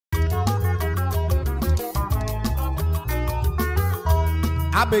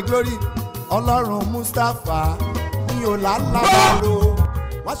Abe Glory Ọlọ́run Mustapha ní Ọ̀làlàbàrò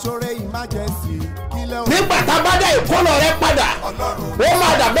wọ́n ṣoore emergency kílẹ̀ òun. nígbà tá a bá dá ìkólọ rẹ padà ó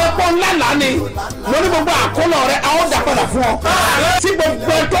máa dàbẹ́ pọ́ ńlá lánì lórí gbogbo àkólọ rẹ a ó dà padà fún ọ. tí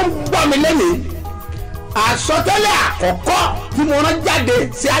gbogbo ẹ tó ń gbọ́ mi lẹ́nìí àsọtẹ́lẹ̀ àkọ́kọ́ tí mo rán jáde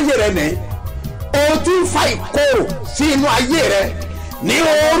sí ayé rẹ nìyí o ti ń fa ìkorò sí inú ayé rẹ ní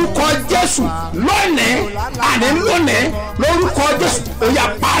orúkọ Jésù lónìí àní lónìí lórúkọ Jésù ó yá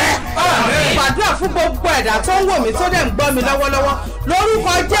parẹ́. gbàdúrà fún gbogbo ẹ̀dá tó ń wò mí tó dẹ̀ ń gbọ́ mi lọ́wọ́lọ́wọ́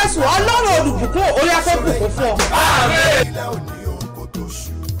lórúkọ Jésù Ọlọ́run olùbùkún orí afẹ́bùkún fún ọ.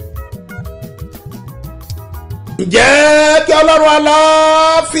 ǹjẹ́ kí Ọlọ́run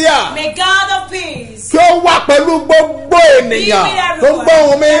àlàáfíà May God of peace kí ó wà pẹ̀lú gbogbo ènìyàn tó ń gbọ́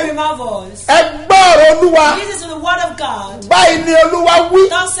ohùn mi. ẹ gbọ́ ọ̀rọ̀ Olúwa. Listen to the word of God. báyìí ni Olúwa wí.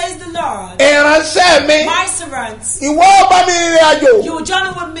 Thus says the Lord. ìránṣẹ́ mi. My servants. ìwọ bá mi rìnrìn àjò. You will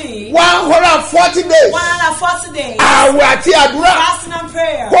journey with me. 140 days. 140 days. àwẹ̀ àti àdúrà. Fasting and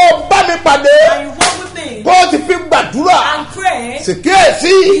prayer. kó o bá mi pàdé. And you walk with me. kó o ti fi gbàdúrà. And pray.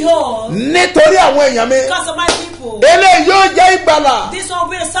 ṣèkíyèsí. Behold. nítorí àwọn èèyàn mi. Because of my people. eléyìí yóò jẹ́ ìgbàlà. This one will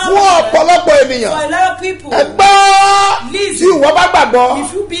be the fún salvation. ọ̀pọ̀lọpọ̀ ènìyàn. For a lot of people. ẹ gbọ́. Listen. tí ìwọ bá gbàgbọ́.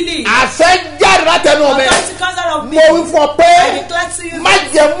 If you believe. àṣẹ jáde látẹnu mi. Authority comes out of me. mo wí fún ọ pé. I declare to you. má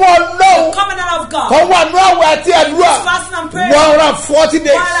jẹ̀mú Ọlọ́run. The covenant of God. kọ́ wà ní àwẹ̀ àti àdúrà. Fasting and prayer. 140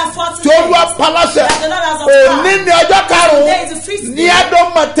 days. 140 tí Olúwa paláṣẹ. That the Lord has observed. òní ní ọjọ́ karùn-ún. Today is the feast ní day. adó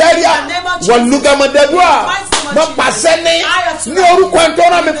mọ̀tẹ́ríà. In the name of Jesus. wọ̀lúgàmọ̀dẹ́dúà. In the mighty name of mo Jesus. pàṣẹ ní. I authorize. ní orúkọ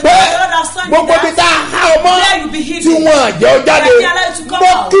ẹ̀ńtọ́rọ̀ mi In the pé. name of the Lord has sent me gbogbo that. bí tá a há ọmọ. There you be hidden. tí wọ́n jẹ́ ọ jáde. Let me allow you to come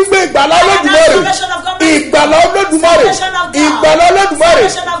mo out. kígbe ìgbàlá Olódùmarè. Salvation of God. ìgbàlá Olódùmarè. Salvation of God. ìgbàlá Olódùmarè.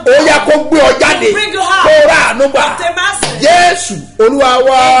 Salvation of God. ó yá kó gbé ọ jáde. To bring you out. kó rà àánú gbà. Of the masses. Jésù Olúwa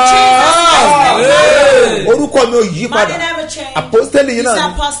wa. In Jesus' name. orúkọ mi ò yí My padà. name never changed. apostoli yìí He's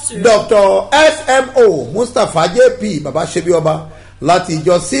náà apostle. Dr. SMO Mustapha JP Babasebioba láti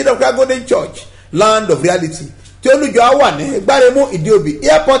ìjọ Seed of Christ Golden Church Land of Reality tí olùjọ á wà ní Gbáremú Ìdíòbí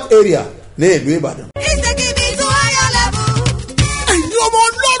airport area ní ìlú Ìbàdàn. ẹ̀yin ọmọ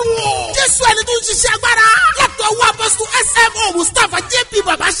Ọlọ́run o. Jésù ẹni tó ń ṣiṣẹ́ agbára. látọwọ́ apọ́sítù SMO Mustapha JP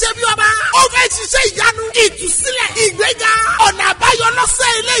Babasebioba. ó fẹ́ ṣiṣẹ́ ìyanu ìtúsílẹ̀ ìgbéga ọ̀nà àbáyọ lọ́sẹ̀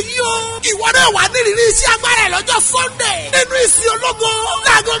eléyìí o. ìwọ náà wà nírìírí iṣẹ́ agbára ẹ̀ lọ́jọ́ Sunday. nínú ìsìn ológo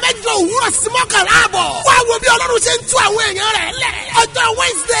láago 8 òwúrọ̀ sí 11 àbọ̀. wá wo bí Ọlọ́run ṣe ń tú àwọn èèyàn rẹ̀ lẹ̀. ọjọ́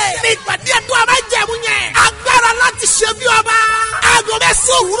Wednesday ní ìpàdé ẹ̀dùn àbájẹ̀mú yẹn. agbára láti ṣe bí ọba. aago 9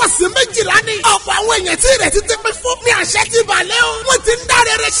 òwúrọ̀ sí 12 ni. ọ̀pọ̀ àwọn èèyàn tí ìrètí ti pín fún ní àṣẹ ti balẹ̀ o. wọ́n ti ń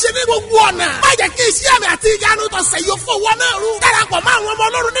dáre rẹ̀ ṣe ní gbogbo ọ̀nà. má jẹ́ kí iṣẹ́ àmì àti ìyanu tọ̀sẹ̀ yóò fowó náà rú. darapọ̀ mọ́ àwọn ọmọ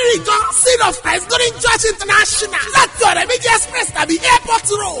Ọlọ́run nínú ìjọ Seed of Christ Golden Church International láti ọ̀rẹ́ méjì express tàbí airport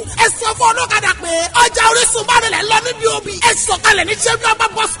road. ẹ sọ fún ọlọ́kadà pé ọjà Orísun bá nílẹ̀ lọ níbi òbí. ẹ sọ̀kalẹ̀ ní ṣẹ́bí ọba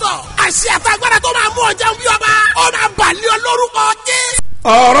bus stop. àṣẹ àtàgbàdà tó máa mú ọjà bí ọba ó máa bàlẹ́ olórúkọ Jésù.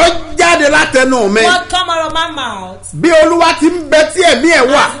 ọ̀rọ̀ jáde látẹnu mi. What come out of my mouth? bí Olúwa ti ń bẹ tí ẹ̀mí ẹ̀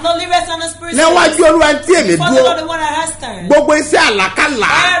wà. As no liveth on the spirit. níwájú Olúwa tí èmi For the Lord the dúró. one that has stand. gbogbo iṣẹ́ àlákàlà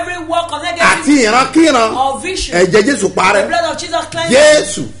Every work of àti negative ìrankíran or vision. ẹ̀jẹ̀ Jésù The parẹ́. blood of Jesus cleanses.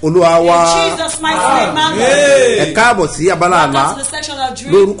 Jésù Olúwa wa. In Jesus' mighty name. Amen. ẹ káàbọ̀ sí abala àlá Welcome to the section of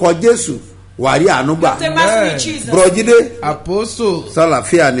dream. lórúkọ Jésù wàrí àánú gbà. The master with Jesus. Bùrọ̀jídé àpòsò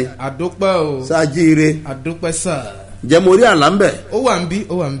sálàfíà ni àdúpẹ́ o sáàjíire àdúpẹ́ sà. jẹ́ mo rí àlá ń bẹ̀. ó wà ń bí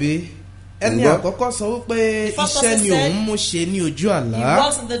ó wà ń bí. ẹni Ǹgbọ́? àkọ́kọ́ sọ wípé first iṣẹ́ person ni said òun mú ṣe ní ojú He àlá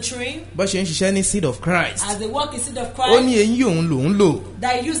walks in the dream bó ṣe ń ṣiṣẹ́ ní Seed of Christ. as they walk in seed of ó ní Christ eyín òun lòún lò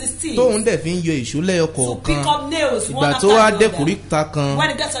that he uses teeth tóun dẹ̀ fi ń yọ ìṣó lẹ́yọ to pick kọ̀ọ̀kan. up nails one ìgbà after tó wá the dé other. kòríta kan When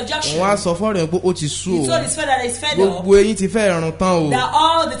it gets a junction, wọ́n á sọ fọ́ọ̀rọ̀ yẹn pé ó ti sú he o told his friend that he's fed up, gbogbo eyín ti fẹ́ run tán o. that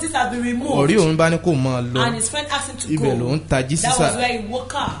all the teeth have been removed, ọ̀rí òun bá ní kó máa lọ and his friend asked him to ibẹ̀ go. lòún tají That sísà. was where he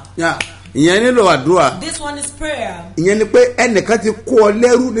woke up. Yà, ìyẹn nílò àdúrà. This one is prayer. ìyẹn ni pé ẹnìkan ti kó ọ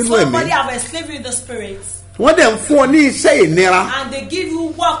lẹ́rú nínú Somebody ẹ̀mí. have enslaved you in the spirit, wọ́n dẹ̀ ń fún ọ ní iṣẹ́ ìnira. and they give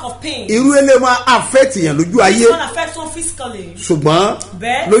you work of pain. irú ilé máa affect yẹn lójú ayé. This one affects one physically. ṣùgbọ́n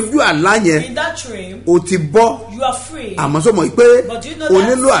Bẹ́ẹ̀. lójú àlá yẹn In that dream, o ti bọ́. you are free. àmọ́ sọ mọ̀ pé But do you know o that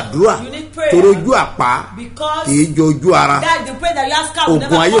nílò àdúrà you need prayer? torí ojú àpá Because kì í jọ ojú ara. that the prayer that you ask God will Ogun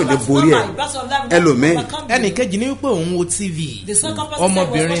never ayé ò come ní back to borí ẹ̀. normal. Because of that, will Ẹlòmíì. never overcome you. ẹnì kejì ní wípé òun wo TV The second person said was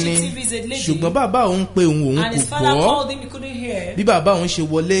ọmọbìnrin watching ni TV is a lady. ṣùgbọ́n bàbá òun pé òun And his kò father gbọ́ called him, he couldn't hear. bí bàbá òun ṣe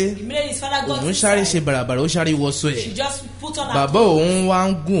wọlé Immediately his father got òun sáré ṣe inside. bàràbàrà ó sáré wọṣọ She ẹ̀ just put on her bàbá clothes. òun wá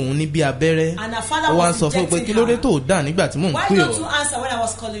ń gún òun ní bí abẹ́rẹ́ And her father ó wá ń was sọ fún un pé injecting kí ló dé her. tó dà nígbà tí mò ń Why pè don't you ọ́ answer when I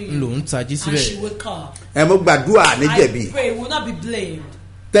was calling you? lòun tají And síbẹ̀ she woke up. ẹ mọ gbàdúrà I níjẹ̀bi. pray will not be blamed.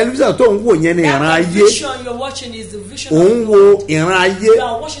 tẹlifíṣàn tó ń wò yẹn ni ìran That ayé vision you're watching is the vision òun of wo God. ìran ayé You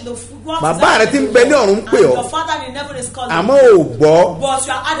are watching the what bàbá is rẹ ti ń happening bẹ in ní the ọ̀run ń world. pè And ọ́ your father in heaven is calling àmọ́ you. ò gbọ́ But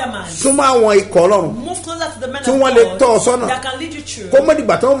you are adamant. súnmọ́ àwọn ikọ̀ ọlọ́run Move closer to the men tí of wọ́n lè God tọ́ ọ sọ́nà that can lead you through. kó mọ́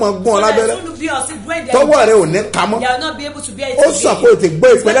dìgbà tí wọ́n mọ̀ gún ọ So that lábẹ́rẹ́ soon to be or see when they tọ́wọ́ are rẹ ò ní ka mọ́ they will not be able to bear it ó again. sàn kó o ti gbọ́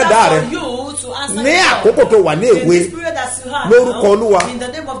ìpínlẹ̀ dáa rẹ It's better for you to answer ní the àkókò call. tó wà ní In èwe this period that you have lórúkọ now, olúwa in the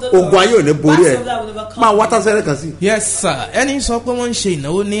name of the ogun ayé ò ní Lord, borí ẹ battles that will overcome máa wá you. tásẹ́rẹ́ kan sí. yes sir ẹni sọ pé wọ́n ń ṣe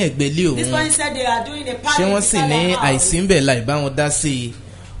ìnáwó ní ẹ̀gbẹ́lé This òun one said they are doing a party ṣé wọ́n sì ní inside their house. àìsí ń bẹ̀ láì bá wọn dá sí i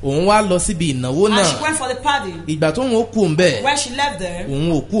òun wá lọ síbi ìnáwó And náà she went for the party. ìgbà tó ń kú òun bẹ́ẹ̀ When she left there,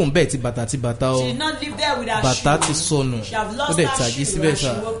 òun ò kú òun bẹ́ẹ̀ ti bàtà o she did not live there with her bàtà shoe. ti sọnù She have ó lost dẹ̀ her tàjí shoe síbẹ̀ and she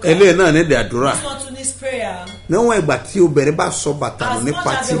sá. woke up. eléyìí náà ní ìdí àdúrà This one to this prayer. níwọ̀n ìgbà tí obìnrin bá sọ bàtà nù As ní much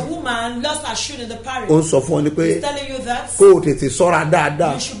pàtì as a woman lost her shoe in the party, ó ń sọ fún ọ ní pé he's telling you that kó o tètè sọ́ra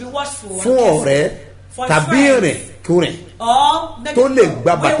dáadáa you should be watchful and fún careful. ọ̀rẹ́ For a tàbí friend, ìrìn kúrìn or maybe tó lè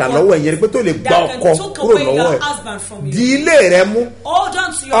gba bàtà wayward lọ́wọ́ ẹ̀yẹn ni pé tó lè gba that can ọkọ took kúrò away lọ́wọ́ your ẹ̀ husband from you. di ilé rẹ mú Hold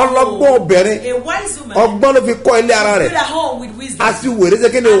on to your ọlọ́gbọ́n home. obìnrin A wise woman ọgbọ́n ló fi kọ́ ilé ara rẹ̀ build a home with wisdom. a sì wèrè ṣe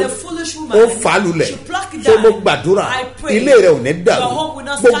kí ni o And a foolish woman ó fà á lulẹ̀ should pluck it tó down. mo gbàdúrà I pray ilé rẹ ò ní dàrú your home will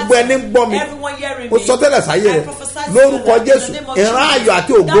not gbogbo scatter. ẹni ń gbọ́ mi Everyone hearing ó me, sọ tẹ́lẹ̀ sáyé I rẹ prophesy to lórúkọ you that in Jésù the name of ìran Jesus, ayọ̀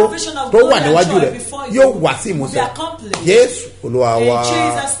àti ògo that vision of tó glory wà and níwájú joy rẹ before you yóò wá sí will be ìmúṣẹ accomplished. Jésù Olúwa In wa.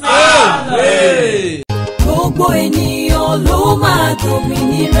 Jesus' name. gbogbo ènìyàn ló máa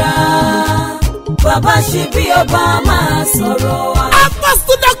dòmìnira Babasebioba máa sọ̀rọ̀.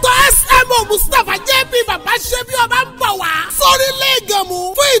 Apostle Dr. S.M.O. Mustapha J.P. Babasebioba ń bọ̀ wá sórílẹ̀ Ìgànmú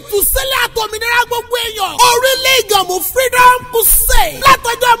fún ìtúsílẹ̀ àtòmìnira gbogbo èèyàn. Orílẹ̀ Ìgànmú Freedom Crusade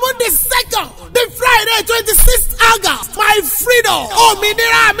látọjọ́ Monday 2nd the Friday 26th August. My freedom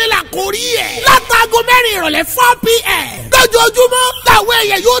òmìnira mi là kò rí ẹ̀. Látago 4 ìrọ̀lẹ́ 4 p.m. lójoojúmọ́ làwọn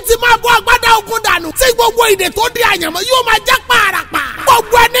èèyàn yóò ti máa bọ́ agbádá ogun dànù tí gbogbo ìdè tó di àyànmọ́ yóò máa já pààràpà.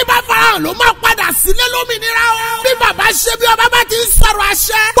 Gbogbo ẹni bá farahàn ló máa padà sílé lómìnira o. Bí Babasebioba bá ti ń sọ̀rọ̀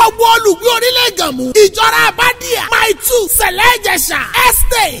àṣẹ. Gbogbo olùgbé orílẹ̀ Ìgànmú. Ìjọra Àbádìyà. My two Sẹ̀lẹ̀ Ìjẹ̀ṣà.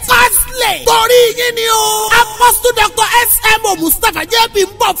 Estate. Costley. Torí yín ni o. Apostle Dr. S.M.O. Mustapha J.P. ń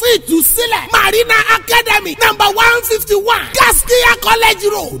bọ̀ fún ìtúsílẹ̀. Marina Academy. number 151. Gaskia College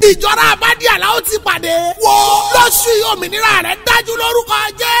Road. Ìjọra Àbádìyà la ó ti pàdé. Wo lóṣù yìí òmìnira rẹ̀ dájú lórúkọ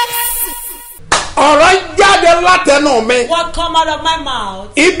Jésù. ọ̀rọ̀ jáde látẹnu mi What come out of my mouth?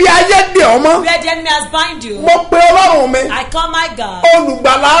 ibi ayé dè ọmọ Where the enemy has bind you, mo pe Ọlọ́run mi I call my God,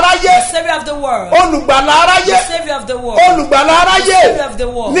 olùgbàlà aráyé the Savior of the world, olùgbàlà aráyé the Savior of the world, olùgbàlà aráyé the Savior of the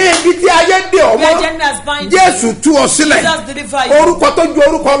world. ní ibi tí ayé dè ọmọ Where the enemy has bind you, Jésù tú ọ sílẹ̀ Jesus deliver you. orúkọ tó ju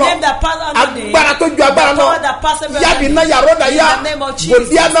orúkọ lọ Name that power under name. agbára tó ju agbára The lọ power that passes every yáàbí other iná name. yàrá ọ̀dà In yá the name of Jesus.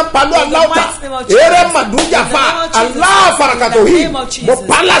 gòdìánà pàlú In the aláwùtà mighty name of Jesus. eré màdújàfà In the name of Jesus. aláàfàràkàtò In the yìí name of Jesus. mo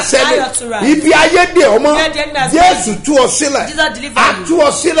pàlà sẹ́lẹ̀ I authorize. ibi ayé dè ọmọ Where the enemy has Jésù tú ọ sílẹ̀ Jesus deliver you. àtú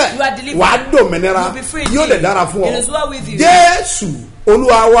ọ sílẹ̀ You are delivered. wàá dòmìnira You'll be free yóò indeed. lè dára fún It ọ is well with you. Jésù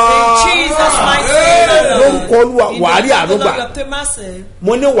Olúwa wa In Jesus' mighty name. lórúkọ Olúwa In wàá rí the name of the àánú Lord, gbà you obtain mercy.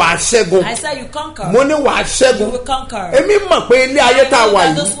 mo ní wàá ṣẹ́gun I said you conquer. mo ní wàá You ṣẹ́gun will conquer. èmi mọ̀ pé ilé ayé tá a wà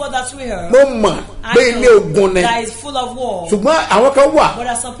I know that yìí those words that we heard, mo mọ̀ I pé ilé know ogun ni that is full of war. ṣùgbọ́n àwọn kan wà But there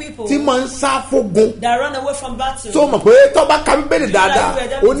are some people tí máa ń sá fógun that run away from battle. tó mọ̀ pé tọ́ba ka Bíbélì dáadáa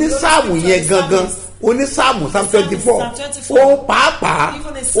onísáàmù yẹn gangan onísáàmù Psalm 24 ó pàápàá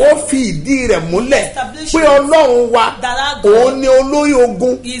ó fi ìdí rẹ̀ múlẹ̀ pé Ọlọ́run wa òun ni olórí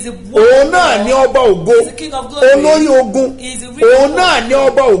ogun òun náà ni ọba ògo olórí ogun òun náà ni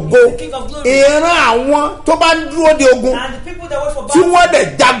ọba ògo ìran àwọn tó bá ń dúró de ogun And the people that wait for tí battle, wọ́n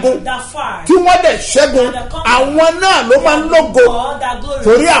dẹ̀ jagun that fight, tí wọ́n dẹ̀ ṣẹ́gun àwọn náà ló máa ń lógo or that glory,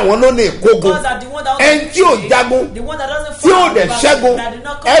 torí àwọn ló ní ìkógun because are the one that ẹni tí ò jagun the one that doesn't tí ò fight, dẹ̀ but ṣẹ́gun that did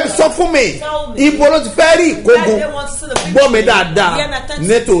not ẹ conquer. sọ fún mi Tell me. ibo ló ti fẹ́ rí ìkógun That they want to see the victory. gbọ́ mi dáadáa Hear me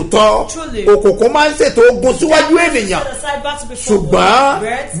attentively. nítòótọ́ Truly. òkùnkùn máa ń ṣètò ogun síwájú ènìyàn Set aside battle before ṣùgbọ́n war.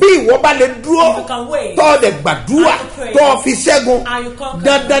 Bread, bí ìwọ bá lè dúró If you can wait. tọ́ ọ dẹ̀ gbàdúrà And you pray. tọ́ ọ fi ṣẹ́gun and you conquer.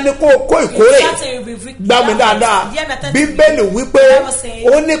 dandan ni kó o kó ìkórè You certainly will be victory. gbá mi dáadáa Hear me attentively. Bíbélì wípé The Bible says,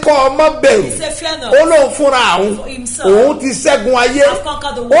 ó ní kọ́ ọmọ bẹ̀rù He said, fear not. ó lóun fúnra àwọn For himself. òun ti ṣẹ́gun ayé I've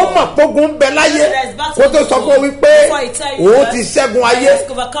conquered the ó world. mọ̀ pógun ń bẹ láyé There is battle kó tó in the sọ fún world. wípé Before he tell you òun that, ti ṣẹ́gun ayé he has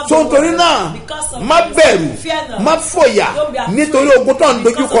overcome tó the nítorí world. náà Because of má this, bẹ̀rù fear not. má fòyà Don't be afraid. nítorí ogun tó ń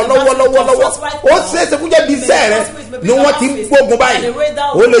dojú Because kọ of the battle lọ́wọ́lọ́wọ́ that comes right ó now. ṣeéṣe kó jẹ́ bí iṣẹ́ rẹ Maybe ni your wọ́n ti ń office, gbógun báyìí that they weigh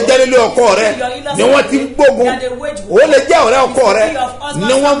down ó lè war. jẹ́ nílé ọkọ rẹ Maybe your in-laws ni wọ́n ti ń family, gbógun that they wage ó war. lè jẹ́ ọ̀rẹ́ ọkọ rẹ Maybe your husband's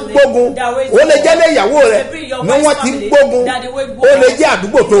ni wọ́n ń family, gbógun that wage ó lè war. jẹ́ lé ìyàwó rẹ Maybe your ni wife's wọ́n ti ń family, gbógun that they wage ó war. lè jẹ́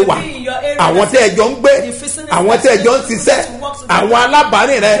àdúgbò tó wà Maybe in your area àwọn that tí ẹjọ́ ń gbé the vicinity àwọn tí ẹjọ́ ń that ṣiṣẹ́ works together, àwọn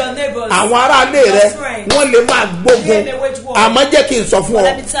alábàárìn rẹ your neighbors, àwọn aráalé your rẹ friends, wọ́n lè máa gbógun they may wage war. before. àmọ́ jẹ́ kí n sọ fún But ọ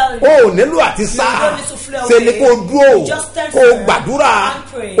let me tell you, o ò nílò àti sá you don't need to flee ṣe ni away. kó o dúró You just stand kó o firm gbàdúrà and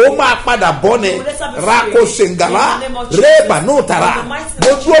pray. ó máa padà bọ́ ni You will later be rako free. sengala In the name of Jesus. rẹ́ẹ̀bà náà tara In the mighty mo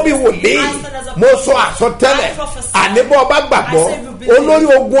name of dúró bí Jesus. wòlíì I stand as a mo prophet. sọ àsọtẹ́lẹ̀ I prophesy. àníbọ̀ ọba gbàgbọ́ I say you believe. olórí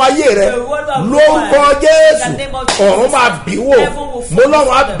ogun ayé rẹ The word of lórúkọ God. Jésù In the name of Jesus. ọ̀run máa bí wò Heaven will mo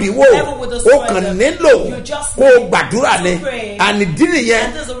lọ́run á follow bí them. wò Heaven will ó destroy kàn them. nílò You just kó o need gbàdúrà to ni pray. ànídí nìyẹn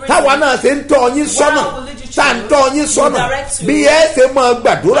And there's a reason. táwa náà ṣe ń tọ́ yín sọ́nà Why will lead you to tá à ń tọ́ yín sọ́nà direct you. bí ẹ ṣe máa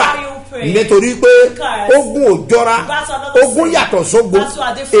gbàdúrà How you pray. nítorí pé Because ogun ò jọra battles are not the ogun same. yàtọ̀ sógun Battles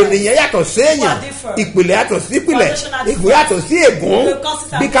are different. ènìyàn yàtọ̀ séèyàn People are different. ìpìlẹ̀ yàtọ̀ sí ìpìlẹ̀ Foundation are ègún yàtọ̀ sí ègún The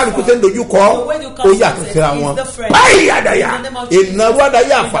concept are bí kálukú ṣe different. ń dojú kọ The way you ó concept yàtọ̀ it síra is wọn different. báyìí àdàyà In the name of Jesus. ìnáwó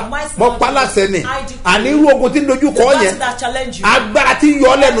àdàyà In àfà the mighty mọ name of pálásẹ ni Jesus. I decree. àní irú ogun tí ń dojú The kọ battle yẹn that challenge you. agbára tí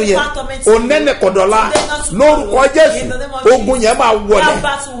yọ lẹ́nu yẹn onẹ́nẹ̀kọ̀dọ̀la lórúkọ Jésù ogun yẹn máa wọlẹ̀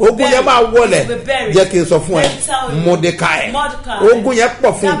ogun yẹn máa wọlẹ̀ jẹ́ kí n sọ fún ẹ Mọ́dékáì ogun yẹn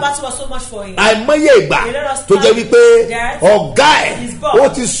pọ̀ fún That battle was so much for him. àìmọye ìgbà tó jẹ́ wípé ọ̀gá ẹ̀ ó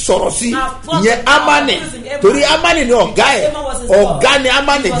ti sọ̀rọ̀ sí ìyẹn Ámánì torí Ámánì ni ọ̀gá ẹ̀ ọ̀gá ni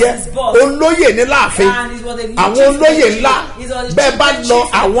Ámánì jẹ́ olóyè ní láàfin àwọn olóyè ńlá bẹ́ẹ̀ bá lọ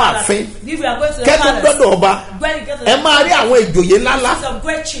àwọn àfin kẹ́tọ́ gbọ́dọ̀ ọba ẹ máa rí àwọn ìjòyè ńláńlá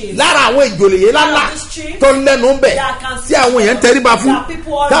lára àwọn ìjòyè ńláńlá tó ń lẹ́nu ń bẹ̀ tí àwọn èèyàn ń tẹríba fún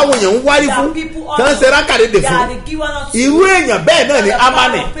táwọn èèyàn ń wárí fún tí wọ́n ń ṣe rákàdédè fún irú èèyàn bẹ́ẹ̀ náà ni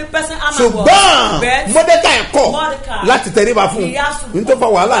Ámánì ṣùgbọ́n Mọ́dékáì kọ̀ láti tẹríba fún un tó fa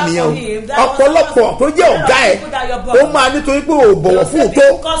wàhálà nìyẹn o ọ̀pọ̀lọpọ̀ tó jẹ́ ọ̀gá ẹ̀ ó máa nítorí pé ò bọ̀wọ̀ fún un tó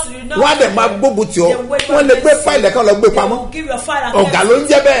wọ́n á dẹ̀ máa gbógun tì ọ́ wọ́n lè gbé fáìlì kan lọ gbé pamọ́ ọ̀gá ló ń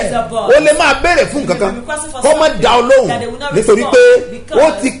jẹ́ bẹ́ẹ̀ ó lè máa béèrè fún nǹkan kan kọ́ mọ́ da ọ lóhùn nítorí pé ó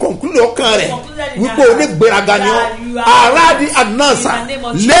ti kọ̀ǹkúlì ọkàn rẹ̀ wípé onígbéraga ni ọ́ aráàdì ànánsà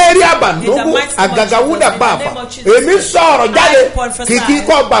lérí àbànúgún àgàgàwúdà bàbà èmi sọ̀rọ̀ jáde kìkì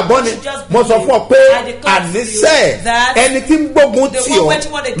kọ́ gbàgbọ́ ni mo sọ fún ọ pé àníṣe ẹni tí ń gbógun tì ọ́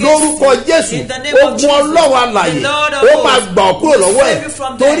lórúkọ Jésù ogun Ọlọ́run alààyè ó máa gbà ọ́ kúrò lọ́wọ́ ẹ̀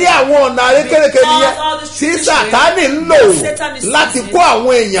torí àwọn ọ̀nà arékèrèké nìyẹn tí Sátánì ń lò láti kó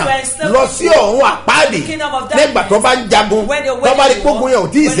àwọn èèyàn lọ sí ọ̀run àpáàdì nígbà tó bá ń jagun tó bá rí gbógun yẹn ò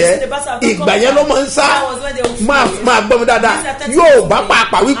tí ì sẹ́ ìgbà yẹn ló máa ń sá máa gbọ́ mi dáadáa yóò bá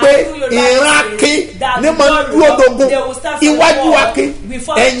pàápàá wípé ìran akin ní máa ń dúró dogun iwájú akin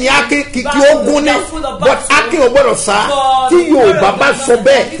ẹ̀yìn akin kìkì ogun ní but akin ò gbọ́dọ̀ sá tí Yorùbá bá sọ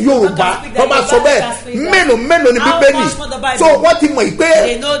bẹ́ẹ̀ Yorùbá tó bá sọ bẹ́ẹ̀ mélòó ni Bíbélì so wọ́n ti mọ̀ pé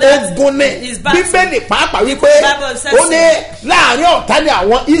ogun ní Bíbélì pàápàá wípé ó ní láàrin ọ̀tá ni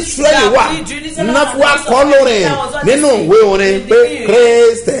àwọn Ísírẹ́lì wà náfi wá kọ́ lórin nínú ìwé orin pé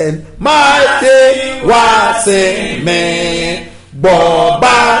Christian máa ṣe wá sí mi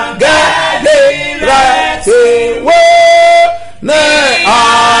gbọ̀bá gẹ́lẹ́ rẹ̀ ṣe wó ní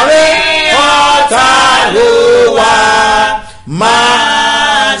àárín ọ̀tá ló wà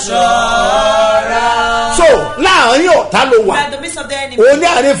máa ṣọ́ra. so láàrin ọ̀tá ló wà o ní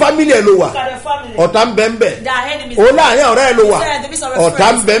àárín fámìlì ẹ̀ ló wà ọ̀tá ń bẹ ń bẹ o láàrin ọ̀rẹ́ ẹ̀ ló wà ọ̀tá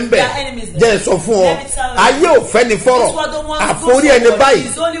ń bẹ ń bẹ jẹ́ sọ fún ọ ayé ò fẹ́ ni fọ́rọ̀ àforí ẹni báyìí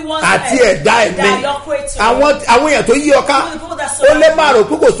àti ẹ̀dá ẹ̀mí àwọn èèyàn tó yí ọ ká ó lè má rò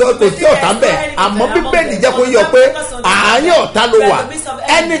pé kò sí ọ̀tá ń bẹ àmọ́ Bíbélì jẹ́ kó yí ọ pé àárín ọ̀tá ló wà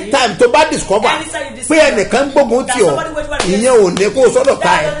anytime tó bá discover pé ẹnìkan gbógun tì ọ ìyẹn ò ní kó sọ́dọ̀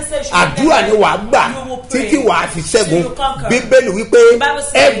ta ẹ̀ àdúrà ni wàá gbà títí wàá fi ṣẹ́gun Bíbélì wípé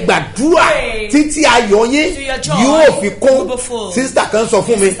ẹ gbàdúrà títí ayọ̀ yín yóò fi kún sísítà kan sọ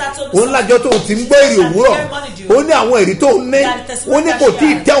fún mi òun lájọ tó ti ń gbọ́ èrè òwúrọ̀ ó ní àwọn èrè tó ń ní ó ní kò tí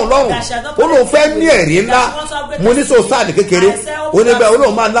ì tẹ́hùn lọ́rùn ó lóun fẹ́ ní èrè ńlá mo ní so sáàdì kékeré ó ní bẹ́ẹ̀ ó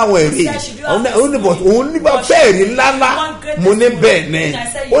lóun máa láwọn èrè òun ní bá fẹ́ èrè ńláńlá mo ní bẹ́ẹ̀ ní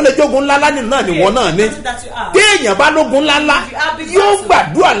ó lè jogun ńláńlá nínú náà ni wọ́n náà ní téèyàn bá lógun ńláńlá yóò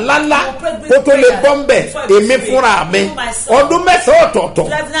gbàdúrà ńláńlá kó tó lè bọ́ ń bẹ̀ èmi fúnra mi ọdún mẹ́sàn-án ọ̀tọ̀ọ̀tọ̀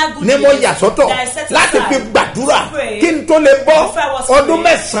ni mo yà sọ́tọ̀ láti fi gbàdúrà kí n tó lè bọ́ ọdún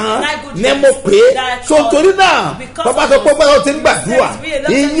mẹ́sàn-án ni mo pè é so torí náà bàbá sọ pé báyọ̀ ti ń gbàdúrà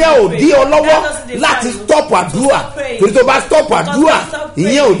ìyẹn ò dí ọ lọ́wọ́ láti stọ́pù àdúrà torí tó bá stọ́pù àdúrà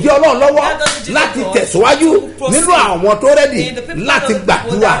ìyẹn ò dí ọlọ́run lọ́wọ́ láti tẹ̀síwájú nínú àwọn tó rẹ́dì láti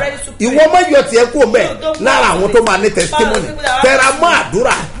gbàdúrà ìwọ mọ́yọ tiẹ̀ kú bẹ́ẹ̀ lára àwọn tó máa ní testimony tẹra mọ́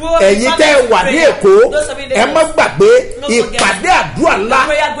àdúrà ẹ̀yin tẹ́ wà ní Èkó ẹ má gbàgbé ìpàdé àdúrà ńlá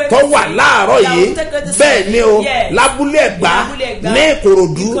tó wà láàárọ̀ yìí bẹ́ẹ̀ ni o lábúlé Ẹ̀gbá ní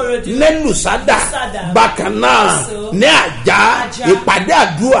Ìkòròdú ní Lùsádà bákan náà ní Àjà ìpàdé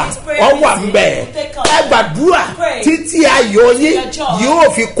àdúrà ó wà ńbẹ̀ ẹ gbàdúrà títí ayọ̀ yín yóò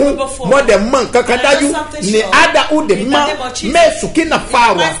fi kún mọ́dẹ̀ mọ́ nǹkan kan dájú ní Adaude mọ́ mẹ́sùkínà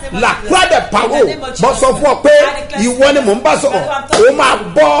fáwọn làkúrẹ́dẹ̀ pàrọ̀ mọ́ sọ fún ọ pé ìwọ ni mò ń bá sọ̀rọ̀ ó máa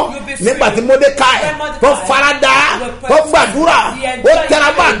bọ́ nígbà tí Mọ́dékáì tó farada tó gbàdúrà ó tẹra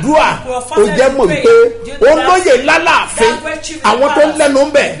bá àdúrà ó jẹ́ mọ̀ wípé olóyè lálàáfin àwọn tó ń lẹ́nu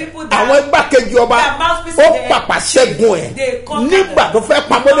ń bẹ̀ àwọn igbákejì ọba ó pàpà ṣẹ́gun ẹ̀ nígbà tó fẹ́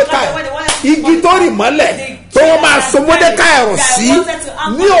pa Mọ́dékáì igi tó rì mọ́lẹ̀ tó wọ́n máa so Mọ́dékáì rọ̀ sí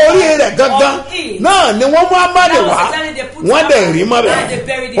ní orí rẹ̀ gangan náà ni wọ́n mú Ámánì wá wọ́n dẹ̀ rí mọ́ bẹ̀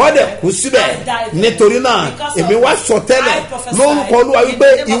wọ́n dẹ̀ kú síbẹ̀ nítorí náà èmi wá sọ tẹ́lẹ̀ lórúkọ Olúwa wípé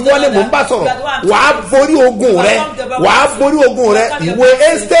ìwọ ni mò ń bá sọ̀rọ̀ wàá borí ogun rẹ wàá borí ogun rẹ ìwé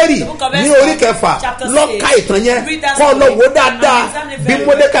Ẹ́sítérì ní orí 6 lọ́ka ìtàn yẹn kọ́ lọ wò dáadáa bí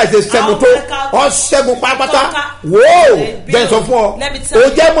Mọ́dékáì ṣe ṣẹ́gun tó ọ ṣẹ́gun pátápátá wò ó bẹ́ẹ̀ sọ fún ọ ó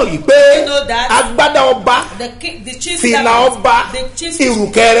jẹ́ mọ̀ yìí pé agbádá ọba fìlà ọba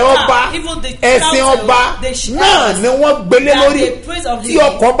ìrùkẹ̀rẹ̀ ọba ẹ̀sìn ọba náà ni wọ́n gbélé lórí tí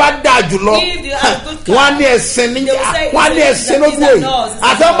ọkọ̀ bá dáa jùlọ wọ́n á ní ẹ̀sìn níjà wọ́n á ní ẹ̀sìn lójú òyìn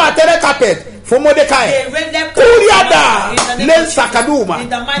àtọ́mọ àtẹ́rẹ́ carpet fún Mọ́dékáì kúrìàdà lẹ́nsàkàdùmá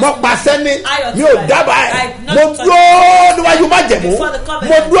mo pàṣẹ ní mi ò dábàá ẹ̀ mo dúró níwájú májẹ̀mú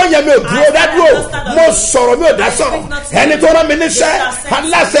mo dúró yẹn mi ò dúró dá dúró mo sọ̀rọ̀ mi ò dá sọ̀rọ̀ ẹni tó rán mi níṣẹ́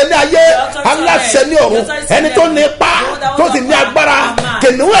aláṣẹ ní ayé aláṣẹ ní ọ̀run ẹni tó ní ipá tó sì ní agbára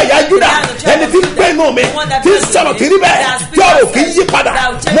kìnìún ẹ̀yà Júdà ẹni tí ń gbé inú mi tí ń sọ̀rọ̀ kiri bẹ́ẹ̀ tí ọ̀rọ̀ kì í yí padà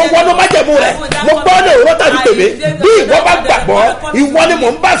mo wọnú májẹ̀mú rẹ̀ mo gbọ́ ní òwúrọ̀ tàbí tèmi bí ìwọ bá gbàgbọ́ ìwọ ni mò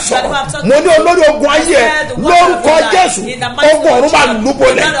ń bá sọ̀rọ̀ mo ní olórí ogun ayé ẹ lórúkọ Jésù ogun ọ̀run máa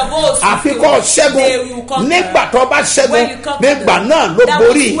lúbolẹ̀ àfikọ́ ṣẹ́gun nígbà tó bá ṣẹ́gun nígbà náà ló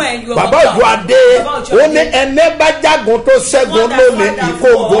borí bàbá Òjó Adé ó ní ẹni bá jagun tó ṣẹ́gun lónìí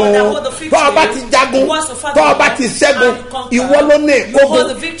ìkógun tó o bá ti jagun tó o bá ti ṣẹ́gun ìwọ ló ní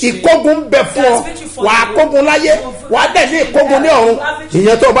ìkógun ń bẹ fún ọ wàá kógun láyé wàá dẹ̀ ní ìkógun ní ọ̀run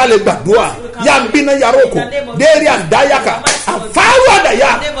ìyẹn tó o bá lè gbàdúrà yá ń bínú yàrá òkú déèrè àdáyàkà àfáàrù àdáyà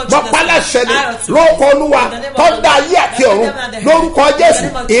mọ́pálá ṣẹlẹ̀ lórúkọ Olúwa tó dá ayé àti ọ̀run lórúkọ Jésù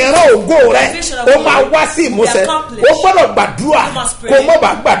ìran ògo rẹ ó máa wá sí ìmúṣẹ ó gbọ́dọ̀ gbàdúrà kó mọ́ bá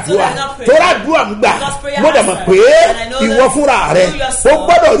gbàdúrà tóra àdúrà ń gbà mo dẹ̀ mọ̀ pé ìwọ fúnra rẹ ó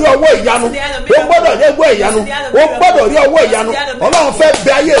gbọ́dọ̀ rí ọwọ́ ìyanu ó gbọ́dọ̀ rí ọwọ́ ìyanu ó gbọ́dọ̀ rí ọwọ́ ìyanu Ọlọ́run fẹ́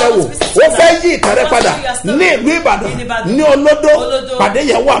bẹ̀ ayé rẹ wò ó fẹ́ yí ìtàn rẹ padà ní ìlú Ìbàdàn ní Olódó pàdé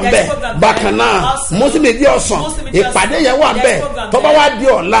yẹn wà ńbẹ̀ bákan náà Mùsùlùmí di ọ̀sán ìpàdé yẹn wà ńbẹ̀ tó bá wá di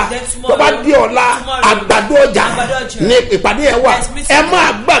ọ̀la tó bá di ọ̀la àgbàdo ọjà ní ìpàdé yẹn wà ẹ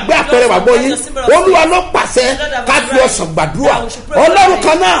máa gbàgbé àpẹẹrẹ wàgbọ́ yín Olúwa ló pàṣẹ ká fi ọ̀sán gbàdúrà Ọlọ́run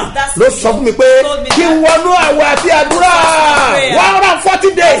kan náà ló sọ fún mi pé kí n wọnú àwẹ̀ àti àdúrà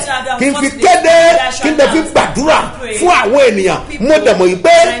 140 days kí n fi kéde kí n lè fi gbàdúrà fún àwọn ènìyàn mo dẹ̀ mọ̀ yìí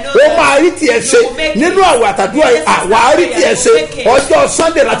pé ó máa rí tiẹ̀ ṣe nínú àwẹ̀ àtàdúrà àwa rí tiẹ̀ ṣe ọjọ́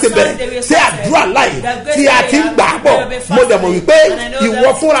Sunday láti bẹ̀rẹ̀ sí àdúrà láì tí a ti ń gbà bọ̀ mo dẹ̀ mọ̀ wípé ìwọ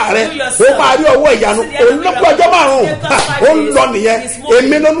fúnra rẹ ó máa rí ọwọ́ ìyanu olóko ọjọ́ márùn-ún ó ń lọ nìyẹn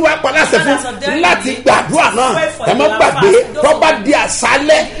èmi ló ní wá paláṣẹ fún láti gbàdúrà náà ẹ má gbàgbé tó bá di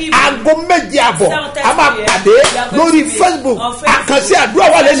àṣálẹ́ aago 7:30 a máa pàdé lórí Facebook àkànṣe àdúrà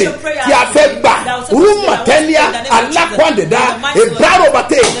wà lẹ́nìí tí a fẹ́ gbà rúmọ̀tẹ́líà alákọ̀ọ́dẹ̀dá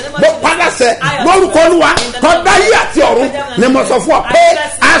ìbáròbàtẹ́ mo paláṣẹ lórúkọ Olúwa tó dá ayé àti ọ̀run ni mo sọ fún ọ pé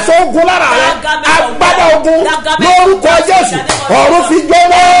aṣọ ogun lára rẹ agbádá ogun lórúkọ Jésù ọ̀run fi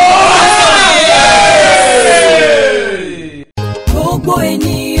jọwọ́. Gbogbo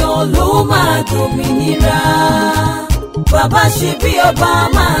ènìyàn ló máa dòmìnira Babasebioba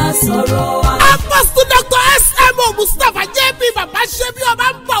máa sọ̀rọ̀ wa. Apostle Dr. S.M.O. Mustapha J.P. Babasebioba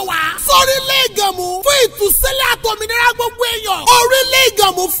ń bọ̀ wá sórílẹ̀ Ìgànmú fún ìtúsílẹ̀ àtòmìnira gbogbo èèyàn. Orílẹ̀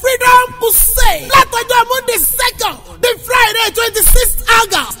Ìgànmú Freedom Crusade látọjọ́ Monday 2nd the Friday 26th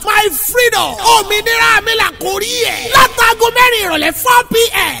August. My freedom òmìnira mi là kò rí ẹ̀. Látago 4 ìrọ̀lẹ́ 4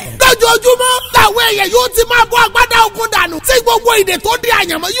 p.m. lójoojúmọ́ làwọn èèyàn yóò ti máa bọ́ agbádá ogun dànù tí gbogbo ìdè tó di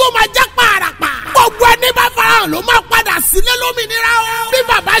àyànmọ́ yóò máa já pààràpà. Gbogbo ẹni bá farahàn ló máa padà sílé lómìnira o. Bí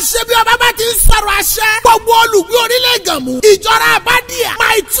Babasebioba bá ti ń sọ̀rọ̀ àṣẹ gbogbo olùgbé orílẹ̀ Ìgànmú ìjọra Àbádíà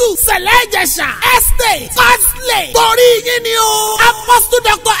Mile 2 Sẹ̀lẹ̀ Ìjẹ̀ṣà Estate Fasley torí yín ni o. Apostle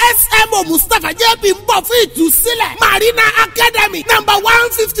Dr. S.M.O. Mustapha J.P. ń bọ̀ fún ìtúsílẹ̀ Marina Academy No.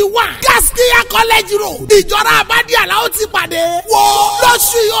 151 Gaskia College Road ìjọra Àbádíà la ó ti pàdé. Wo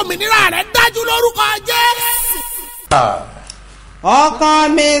lóṣù òmìnira rẹ̀ dájú lórúkọ Jésù.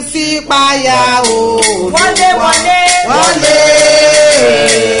 ọkàn mi sí páyà Olúwa. Wọlé wọlé. Wọlé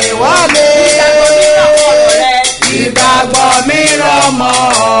wọlé. Ìgbàgbọ́ mi rọ̀ mọ́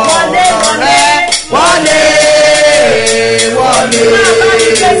ọ̀rọ̀ rẹ. Wọlé wọlé.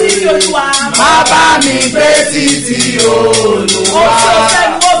 Má bá mi gbé títí Olúwa.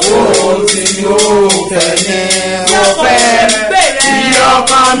 Ohun tí yóò fẹ́ ni mo fẹ́. Tí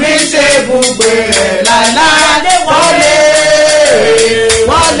ọkàn mi ṣe bùgbé rẹ̀ láíláí. Wọlé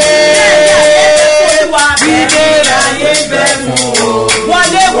wọlé. Dídé láyé bẹ́ fún o.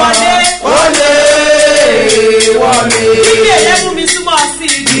 Wọlé wọlé. Wọlé wọlé. Dídé rẹ̀ mú mi súnmọ́ sí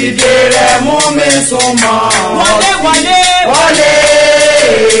i. Dídé rẹ̀ mú mi súnmọ́. Wọlé wọlé. Wọlé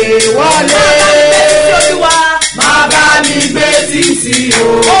wọlé. Má bá mi gbé títí o.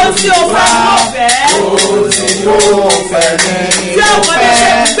 Ohun tí o fẹ́ ni mo fẹ́. Ohun tí o fẹ́ ni Tí mo ọkàn mi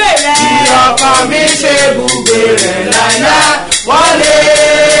ṣe fẹ́. bùgbé rẹ̀. Tí ọkàn mi ṣe bùgbé rẹ̀ láíláí. Wọlé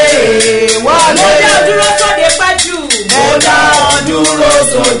wọlé. Mo dá dúró sóde pájú. Mo dá ọ dúró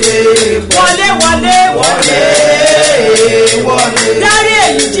sóde. Wọlé wọlé. Wọlé wọlé. Dárí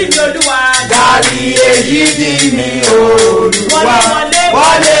èyí jí mi Olúwa. Dárí èyí dì mí Olúwa. Wọlé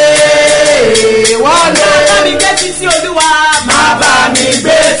wọlé wọlé. Má bá mi gbé títí Olúwa. Má bá mi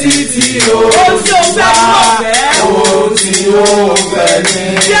gbé títí Olúwa. Ohun tí o fẹ́ ni mo fẹ́. Ohun tí o fẹ́ ni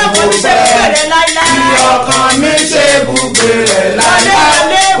Tí mo ọkàn mi ṣe fẹ́. bùgbé rẹ̀ láíláí. Tí ọkàn mi ṣe bùgbé rẹ̀ láíláí.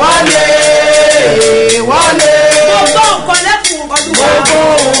 Wọlé. Wọlé wọlé. Gbogbo nǹkan lẹ́kùn Olúwa. Gbogbo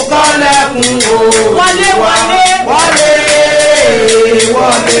nǹkan lẹ́kùn Olúwa. Wọlé wọlé. Wọlé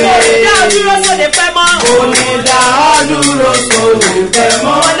wọlé. Mo dá dúró sóde pẹ́ mọ́. Onídà ọdúró sóde pẹ́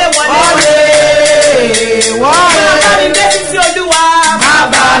mọ́. Wọlé wọlé. Wọlé Má bá mi wọlé. gbé títí Olúwa. Má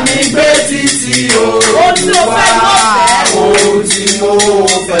bá mi gbé títí Olúwa. Ohun tí o fẹ́ ni mo fẹ́. Ohun tí mo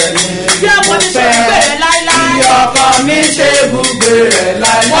fẹ́ ni Tí ọkàn mi ṣe bùgbé rẹ̀ láíláí. Tí ọkàn mi ṣe bùgbé rẹ̀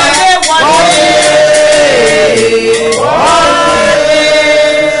láíláí. Wọlé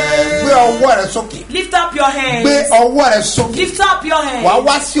gbé ọwọ́ rẹ sókè. Lift up your hands. gbé ọwọ́ rẹ sókè. Lift up your hands. wàá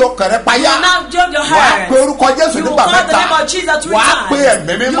wá sí ọkàn rẹ payá. Now join your wàá hands. pe orúkọ Jésù You will nígbà call the mẹ́ta. name of Jesus 3 wàá times. pe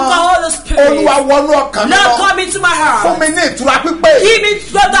ẹ̀mí You mímọ́. call Holy Spirit. Olúwa wọnú ọkàn mi Lord, lọ. come into my heart. fún mi ní ìtura pípé. Give me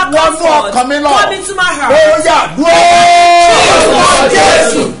total wọnú comfort. ọkàn mi lọ. Come into my heart. ó yá dúró. Orúkọ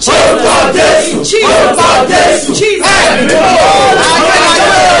Jésù. Orúkọ Jésù. Orúkọ Jésù. Jesus. Ẹ̀mí mímọ́.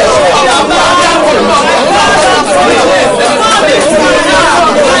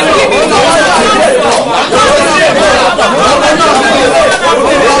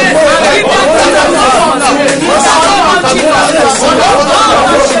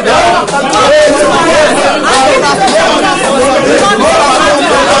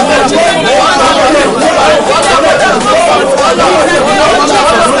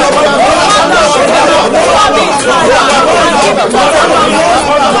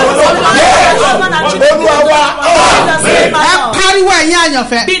 Olúwa wa. Ẹ pariwo ẹ̀yin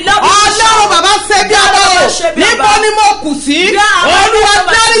àyànfẹ́. Ọlọ́run bàbá ṣe bí ọba o. Níbo ni mo kù sí? Olúwa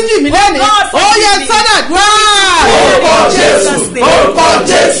dáríjì mi lónìí. Ó yẹ sọ́dà dúrà. orúkọ Jésù. orúkọ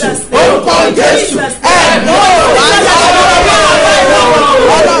Jésù. orúkọ Jésù. ẹ̀mí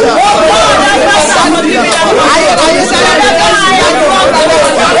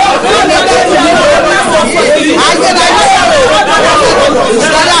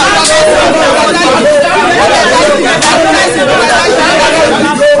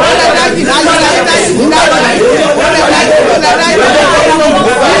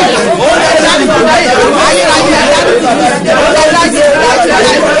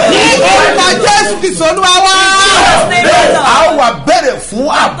a wà bẹ̀rẹ̀ fún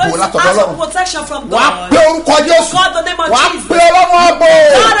ààbò látọ̀dọ̀ Ọlọ́run. Protection from wà á God. pé orúkọ Jésù. Call the name of wà á Jesus. pé Ọlọ́run ààbò.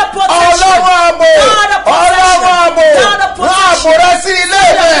 God of protection. Ọlọ́run ààbò. God of protection. Ọlọ́run ààbò. God of rán ààbò protection. rẹ sí ilé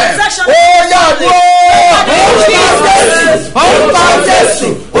rẹ. Protection. ó yá dúró. orúkọ Jésù.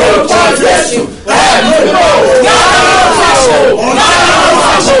 orúkọ Jésù. ẹ̀mí mímọ́.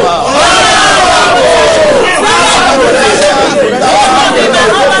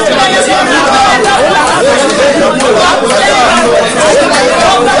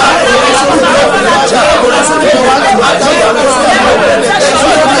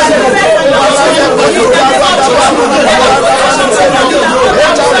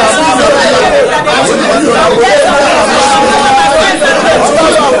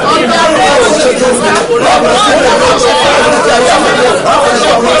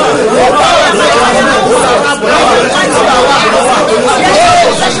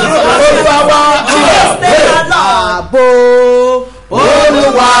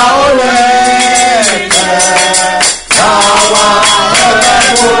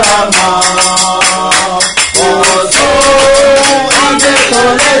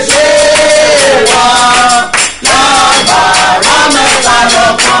 lè ṣe wá. Lágbára mẹ́ta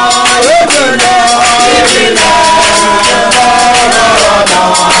lọ́kàn ìjìnlẹ̀ ìjìnlẹ̀ lọ́rọ̀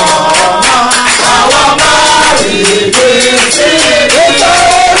náà. Àwa máa rí ibi sí ìjọ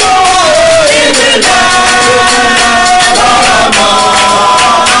olówó ìjìnlẹ̀ lọ́rọ̀ náà.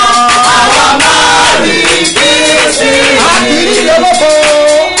 Àwa máa rí ibi sí àkìrí lọ́lọ́kọ̀.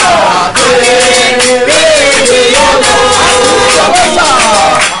 Àkìrí lọ́lọ́kọ̀.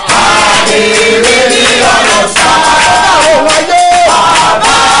 Àkìrí lọ́lọ́kọ̀.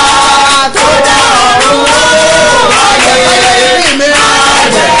 Bàbá tó dá ọ̀run ayé mi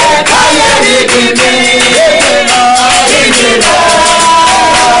ayé káyé níbi mi ìjìnlẹ̀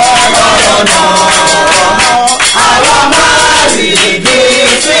lọ́rọ̀ náà. Àwa máa rí ibi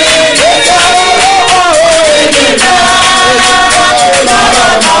sí ìjọ ìjìnlẹ̀ lọ́rọ̀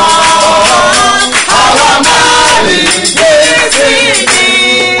náà. Àwa máa rí ibi sí ìjì.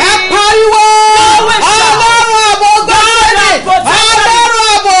 ẹ pariwo ọlọ́run àbò gbọ́dọ̀ ọlọ́run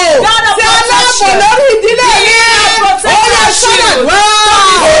àbò tí aláàbò lórí ìdílé mi ó yẹ sọ́dọ̀ wá.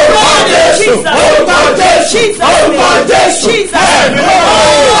 Orúkọ Jésù, orúkọ Jésù, ẹ̀mí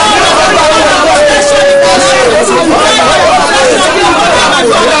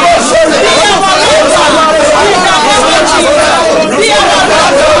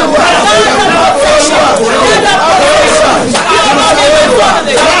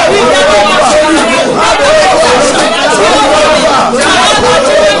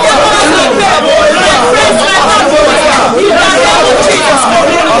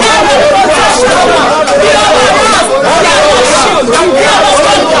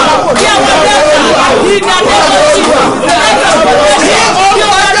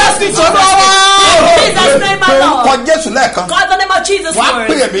lẹ́ẹ̀kan. God, the name of Jesus. Wàá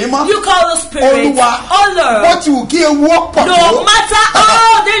pè mí mọ́. You call the Spirit. Olúwa. Oh Lord. Ó ti wù kí ewu ọ̀pọ̀ tó. No matter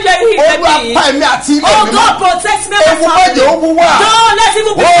how danger he may Olúwa be. pa èmi àti ilé Oh mi mọ́. God, protect me and Ewu my mọ́jọ ó wú family. wá. Don't let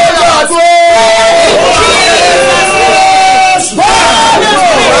evil be Ó in lọ us. tó.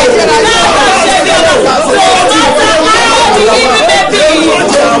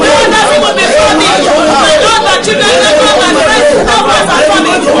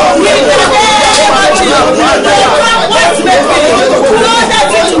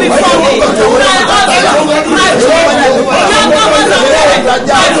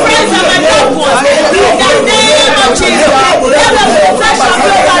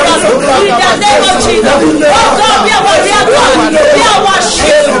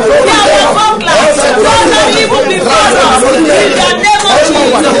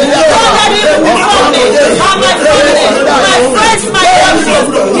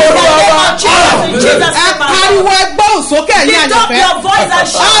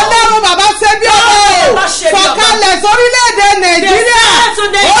 Ọlọ́run bàbá ṣe bí ọmọ fọ̀kalẹ̀ sórílẹ̀-èdè Nàìjíríà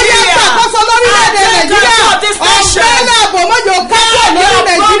ó yẹ ṣàkóso lórílẹ̀-èdè Nàìjíríà ọ̀gbẹ́ náà bò mọ́jọ kápọ̀ lórí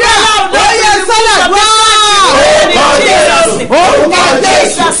Nàìjíríà ó yẹ sọ́lá gbọ́. Orúkọ Jésù, orúkọ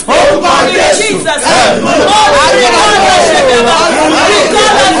Jésù,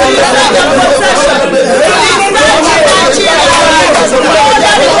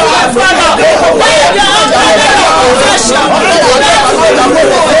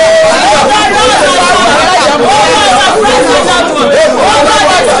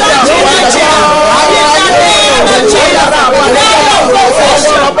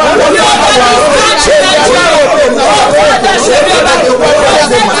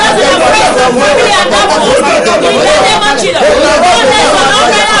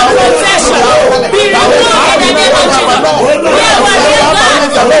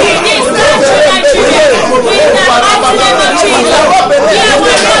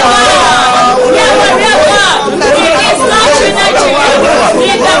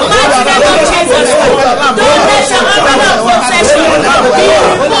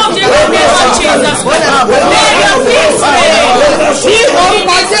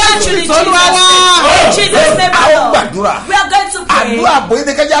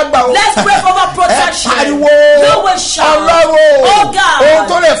 Let's pray for our protection. You will shout. Oh God.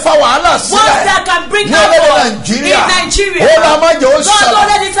 What that can bring out in Nigeria. God, don't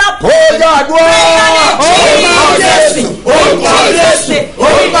let it happen. In the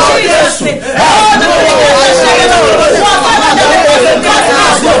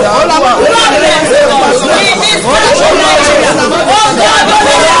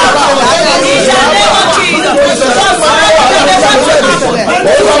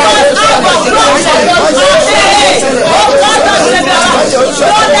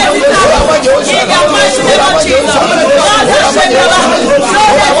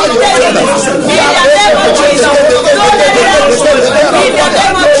name of Jesus.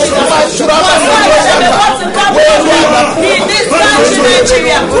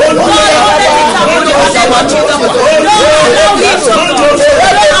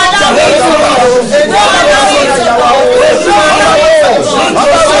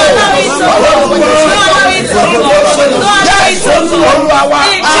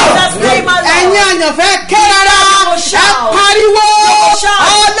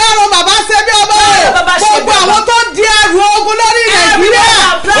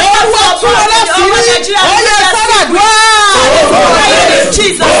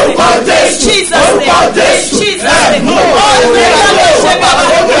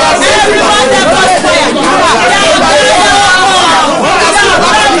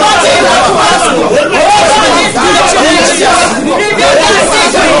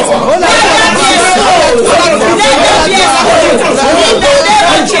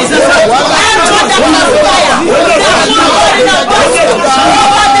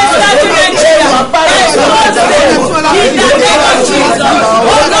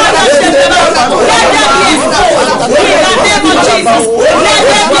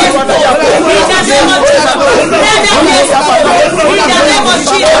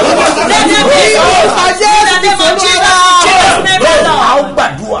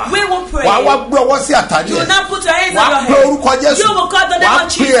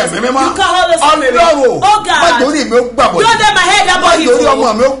 gbàgbọ́. Don't let my head above you. Lórí ọmọ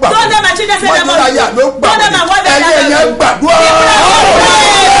mi ó gbàgbọ́. Don't let my children say above you. Don't let my wife say above you. ẹ̀yin ẹ̀yẹ gbàdúrà.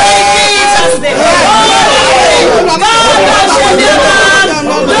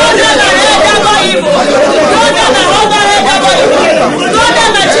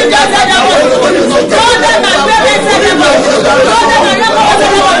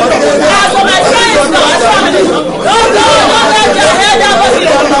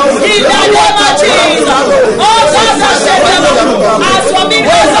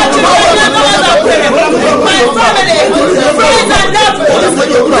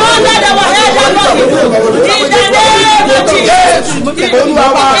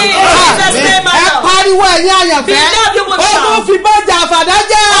 Ẹ pariwo ẹ̀yin àyànfẹ́, ó tún fi bọ́jà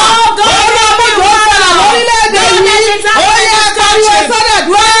àfàdájà. Orí ọmọdé ó sọ̀rọ̀ lórílẹ̀‐èdè yìí, ó yẹ pariwo sọ́dọ̀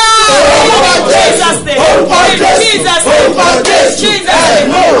dúró.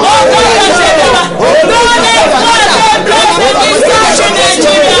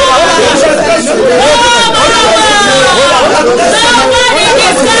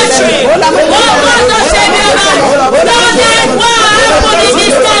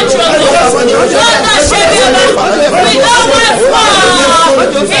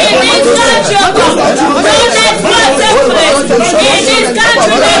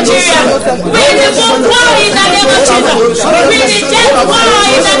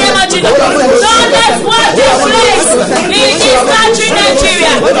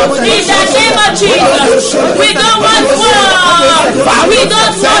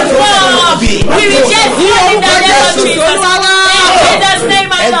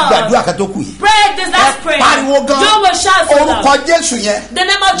 Pray this last prayer. Orúkọ Jésù yẹn. The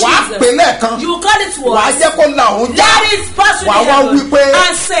name of Jesus. Wàá pè lẹ́ẹ̀kan. You call it once. Wàá jẹ́ kó la òun já. That is possible. Wàá wá wí pé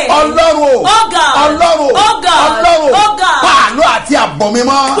And say, Ọlọ́run o. Oh God. Ọlọ́run o. Oh God. Ọlọ́run o. Oh God. Pààlọ́ àti àbọ̀ mi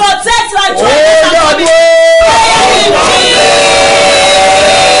mọ́. Protect my children and family.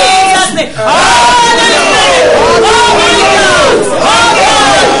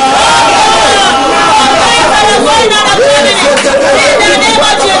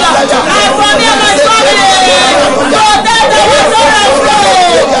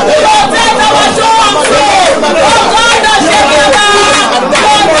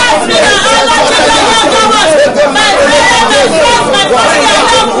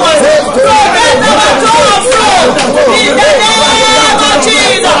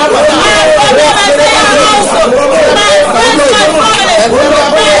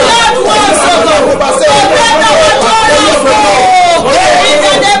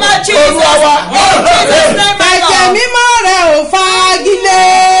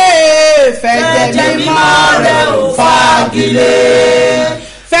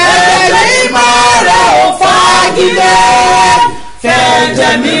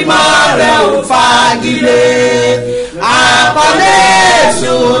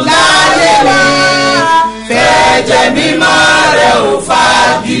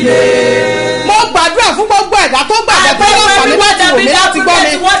 Mo gbàdúrà fún gbogbo ẹ̀dá tó gbàgbọ́ pé láǹfààní láti wò mí láti gbọ́ mi.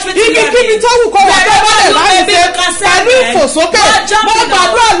 Ibikíbi tó wù kó wà tó bá lè láì ṣe pẹ̀lú ìfòsókè. Mo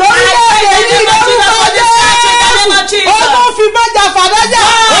gbàdúrà lórílẹ̀-èdè yìí lórúkọ Jésù. Ó tún fi bọ́jà fàdájà.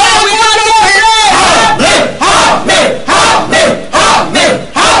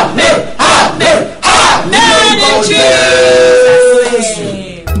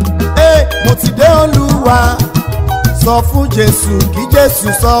 Mo ti dé Olúwa, sọ fún Jésù kí Jésù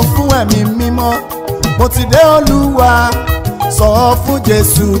sọ fún ẹ̀mí mímọ́. Mo ti dé Olúwa, sọ fún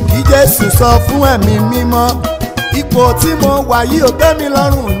Jésù kí Jésù sọ fún ẹ̀mí mímọ́. Ipò tí mo wà yìí ò tẹ́ mi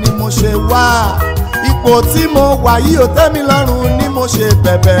lọ́rùn ni mo ṣe wá. Ipò tí mo wà yìí ò tẹ́ mi lọ́rùn ni mo ṣe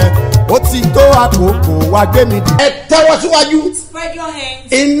bẹ̀bẹ̀. Ó ti tó àkókò wá gbé mi dì. Ẹ tẹ́wọ́ síwájú. Spread your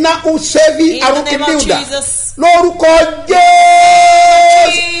hands. Iná Usevi In the name of Arúkìdíùdà. Jesus. Lórúkọ Jésù.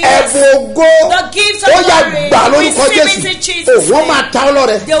 Ẹ̀bùn ògo. The gifts of Ó yá glory. gbà lórúkọ Receive it in Jésù. Jesus' Wọ́n máa ta ọ́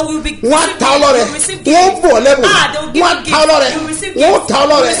lọ́rẹ. They will be Wọ́n á ta ọ́ lọ́rẹ. you receive Wọ́n gifts. bọ̀ lẹ́bùn. They will give Wọ́n you ta ọ́ gifts. lọ́rẹ. You receive Wọ́n gifts. ta ọ́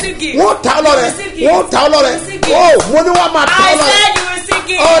lọ́rẹ. You receive gifts. Wọ́n ta ọ́ lọ́rẹ. You receive gifts. Wọ́n ta ọ́ lọ́rẹ. You receive gifts. Ó mo ní wọ́n máa ta I ọ́ lọ́rẹ. said you receive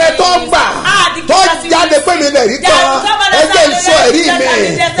gifts. Ọrẹ tó gbà the tó gifts that you jáde pé mi lè rí tán ẹjẹ ìṣó ẹ̀rí mi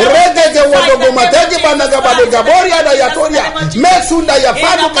rẹ́gẹ̀dẹ̀ wọ̀dọ̀gbọ̀ mọ̀tẹ́jì banagabade gaboria dayatoria mẹ́sùn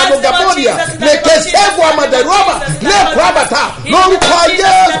dayafanu kado gaboria lèkè sẹ́gun amadẹ̀rọ̀mà lẹ́kọ̀ọ́ àbàtà lórúkọ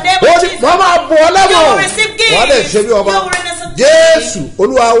ayé wọ́n máa bọ̀ ọ́ lẹ́wọ̀n wọ́n lè ṣe bí ọba Jésù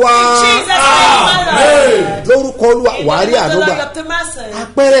Olúwa wa. Jesus name. Lórúkọ Olúwa wàárí ànúgbà.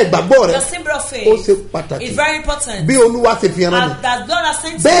 Àpẹẹrẹ ìgbàgbọ́ rẹ ó ṣe pàtàkì. It's very important. Bí Olúwa ṣe fi rán mi. That God has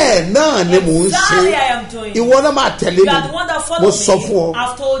sent bẹ́ẹ̀ náà ni mò ń ṣe. Exactly I am doing. Ìwọ náà máa tẹ̀lé mi. You are the one that follow Mo sọ fún ọ.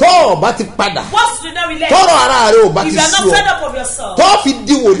 I've told you. Tọ́ ọ bá ti padà. Once you don't relate. Tọ́rọ̀ ara rẹ ò bá ti If you are sú not ọ. fed up of yourself. Tọ́ fi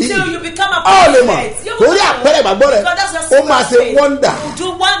di wòlíì. Till you become a Ọ lè mọ̀. prophet. You will Torí know. àpẹẹrẹ ìgbàgbọ́ rẹ. Because that's your Ó máa ṣe faith. wọ́ndà. You do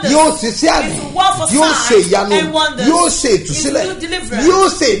wonders. Yóò ṣiṣẹ́ àmì. It will work for Yóò ṣe signs ìyanu. and wonders. Yóò ṣe ìtúsílẹ̀. It will do deliverance. Yóò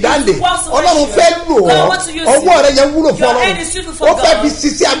ṣe ìdáǹdè. It will work for Ọlọ́run rescue. fẹ́ lò God ọ́. wants to use Ọwọ́ you. rẹ yẹn wúlò fún Your Ọlọ́run. hand is useful for Ó fẹ́ God. fi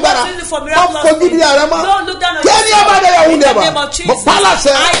ṣiṣẹ́ agbára. He wants to use it for Wọ́n miraculous fojú things. ní ara mọ́. Don't look down on Kẹ́ni yourself. ọba dẹ̀ yà wúlò In the ẹ̀bà. name of Mo Jesus.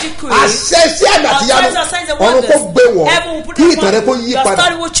 pálásẹ̀. I decree. Àṣẹ sí àmì àtìyánu. Our signs and Ọ̀run kò wonders. gbé wọ̀. Heaven will put Kí it ìtàn rẹ upon kó you. yí Your padà.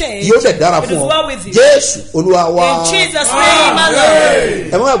 story will change. Yóò dẹ̀ dára It fún is ọ. well with you. Jésù Olúwa wa. In Jesus' name, my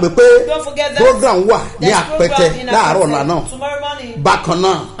Lord. Ẹ má gbàgbé pé Don't forget that. program wà ní There's Àpẹtẹ program in láàárọ̀ Apẹtẹ ọ̀la náà. tomorrow morning. Bákan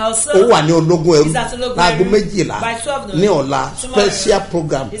náà Also, ó wà ní ológun ẹrú it's at Ológun láago Ẹrú méjìlá by 12 noon. ní ọ̀la Tomorrow. special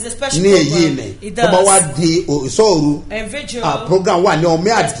program It's a special ní èyí program. ni It tó bá does. wá di ìṣọ́òru And vigil. program wà ní ọmí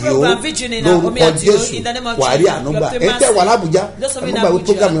There's àdìo program vigil in Omi lórúkọ Adio, Jésù in the name of wàárí Jesus. ànúgbà Your ẹ tẹ́ wà lábùjá Those of you in ànúgbà Abuja,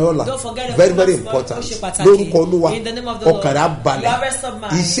 program yẹn ọ̀la don't forget the very very program. important Ó ṣe pàtàkì. lórúkọ Olúwa In the name of the Lord. ọkàn rẹ̀ á You balẹ̀ have rest of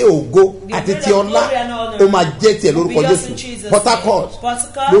mind. iṣẹ́ ògo The àti great ti ọlá glory and honor ó máa jẹ́ tiẹ̀ will be lórúkọ yours Jésù in Jesus' Port name. Harcourt Port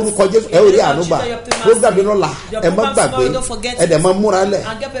Harcourt, lórúkọ Jésù ẹ ò rí ànúgbà program yẹn ọ̀la Your ẹ má program gbàgbé tomorrow, don't forget ẹ dẹ̀ it. má múra lẹ̀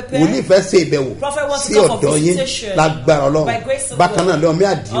And get prepared. wòlíì fẹ́ ṣe ìbẹ̀wò Prophet wants sí to come for ọ̀dọ̀ yín visitation. lágbára Ọlọ́run By grace of bákan náà God. lọ́mí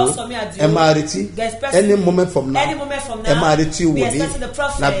àdìo Also, Omi Adio. ẹ máa retí There's person- any moment from now Any moment from ẹ now, máa retí we wòlíì expecting the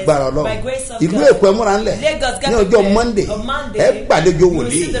prophet. lágbára By Ọlọ́run grace of ìlú God. Èkó ẹ múra ńlẹ̀ Lagos, get ní ọjọ́ prepared. Monday On Monday, ẹ gbàlejò you will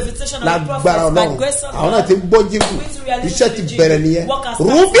wòlíì see the visitation of the lágbára prophet. By Ọlọ́run grace of àwọn God. náà ti gbọ́ jígù With realization iṣẹ́ ti of the bẹ̀rẹ̀ Jesus. nìyẹn Work has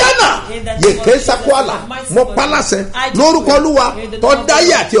started. rúbíànà In the name yèké of Jesus, sakuala Almighty mo God. pálásẹ I decree. lórúkọ Olúwa In the name tó of dáyé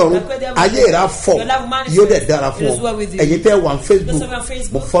God. àti ọ̀run I pray that ayé rà fọ your love manifest. yóò dẹ̀ dára fún It is well ọ with you. ẹ̀yin tẹ́ wà ní Facebook Those of you on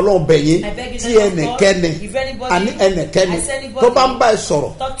Facebook, mo fọlọ́ bẹ̀ yín I beg you tí in the name of God, ẹnìkẹ́ni if anybody, àní ẹnìkẹ́ni I say anybody, tó bá ń bá ẹ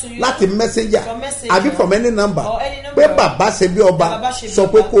sọ̀rọ̀ talk to you láti messenger from messenger àbí from any number or any number, pé Babasebioba Babasebioba, sọ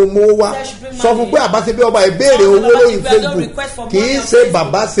pé kó o mówó wá say she bring sọ fún money. pé Babasebioba ìbéèrè Tell owó lórí Babasebioba, don't Facebook request for kì í money on ṣe Facebook.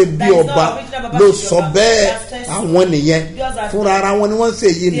 Babasebioba That is not original ló Babasebioba. sọ bẹ́ẹ̀ That's sense. àwọn nìyẹn Yours are fúnra ara wọn ni wọ́n ń ṣe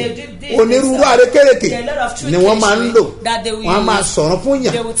yìí ni They onírúurú themselves. àrékèrèké There are a lot of ni wọ́n máa ń lò that they will wọ́n á máa use. sọ̀rọ̀ fún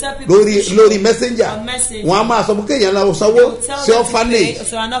yàn They will tell people lórí to show lórí messenger on Messenger. wọ́n á máa sọ fún kéèyàn lọ sanwó They will tell sí them to orphanage pay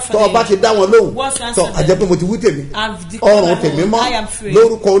to an orphanage. tó o bá ti dá wọn lóhùn Once you tó answer àjẹ́ them, pé mo ti wí tèmi I've declared ọrùn my tèmi own. mọ́ I am free.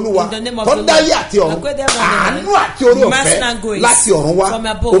 lórúkọ Olúwa In the name of tó the dáyé Lord. àti ọ̀run I pray that my àánú àti orí mercy ọ̀fẹ́ and grace láti ọ̀run wá from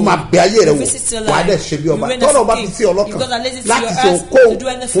above ó máa bẹ ayé rẹ will wò visit your wà á life. dẹ̀ ṣe bí ọba You reign tọ́lọ̀ as bá king. ti sí ọlọ́kan If God has laid it to láti your ṣe hands okòó to do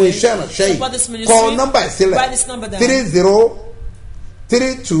anything, fún iṣẹ́ ìránṣẹ́ yìí support this ministry, kọ nọ́mbà ìsílẹ̀ write this number down.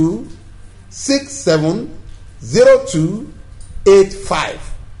 3032670285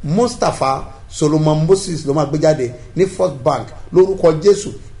 Mustapha Solomon Moses ló máa gbé jáde ní First Bank lórúkọ Jésù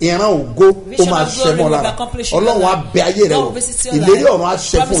ìran ògo ó máa ṣẹ mọ́ lára Ọlọ́run á bẹ ayé rẹ wò ìlérí ọ̀run á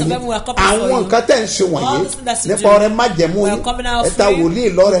ṣẹ fún yín àwọn nǹkan tẹ̀ ń ṣe wọ̀nyí nípa ọrẹ májẹ̀mú yín ẹ̀ta wòlíì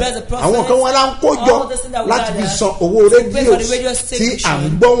lọ́rẹ àwọn nǹkan wọn là ń kójọ láti fi san owó rédíò tí à ń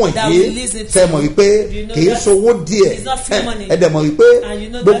gbọ́ wọ̀nyí tẹ̀ mọ̀ wípé kì í sowó díẹ̀ ẹ̀dẹ̀ mọ̀ wípé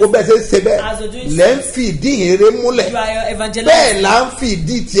gbogbo bẹ́ẹ̀ ṣe ń ṣe bẹ́ẹ̀ lẹ́ ń fi ìdí ìhìnrere múlẹ̀ bẹ́ẹ̀ là ń fi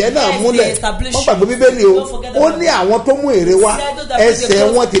ìdí tiẹ̀ náà múlẹ̀ wọ́n gbàgbé Bíbélì o ó ní àwọn tó mú èrè wá ẹsẹ̀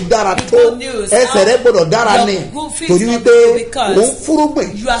wọn ti dára tó ẹsẹ̀ rẹ gbọ́dọ̀ dára ní torí wípé òun fúrúgbìn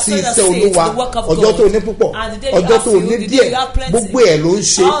sí iṣẹ́ Olúwa ọjọ́ tó ní púpọ̀ ọjọ́ tó ní díẹ̀ gbogbo ẹ̀ ló ń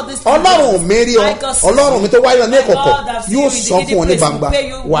ṣe Ọlọ́run mi rí ọ Ọlọ́run mi tó wáyé ní ìkọ̀kọ̀ yóò sọ fún ọ ní gbangba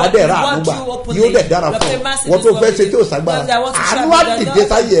wàá dẹ̀ ra ànúgbà yóò dẹ̀ dára fún ọ wọ́n tó fẹ́ ṣe tí ò ságbára àánú àdìdẹ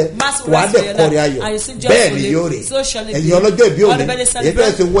sáyẹ wàá dẹ̀ kọrin ayọ̀ bẹ́ẹ̀ ni yóò rè ẹ̀yin ọlọ́jọ́ ìbí òní èyí tó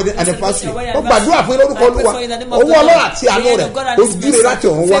ẹ̀sìn wọ́n ní anifásitì ó gbàdúrà fún lórúkọ Olúwa owó Ọlọ́run àti àánú rẹ̀ ó júre láti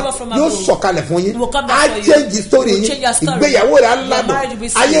ọ̀run wá yóò sọ̀kalẹ̀ fún yín á change story yín ìgbéyàwó rẹ̀ á ládùn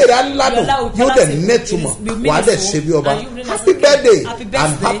ayé rẹ̀ á ládùn yóò dẹ̀ nẹ́tùmọ̀ wà á dẹ̀ ṣe bí ọba happy birthday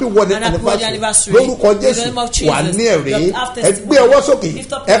and happy wedding anniversary lórúkọ Jésù wà ní ẹ̀rí ẹ gbé ọwọ́ sókè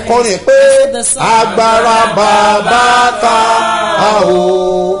ẹ kọrin pé agbára bàbá ká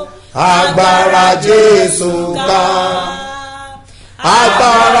o agbára Jésù ká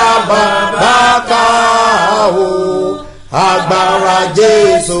agbára bàbá ká o agbára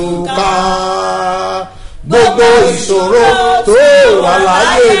Jésù ká gbogbo ìṣòro tó wà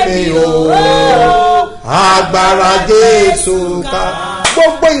láyé mi o agbára Jésù ká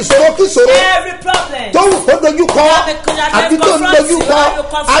gbogbo ìṣòro kí ìṣòro tó wù kó dojú kọ àbí tó ń dojú kọ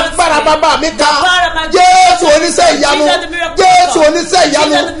agbára bàbá mi ká Jésù oníṣẹ́ ìyanu Jésù oníṣẹ́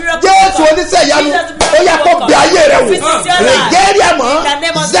ìyanu Jésù oníṣẹ́ ìyanu ó yá kó bẹ ayé rẹ wò Nigeria mọ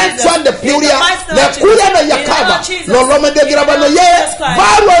zentuan de pluria lẹkúrẹ́ náà yẹ káàbà lọ́lọ́mọdé giraba náà yẹ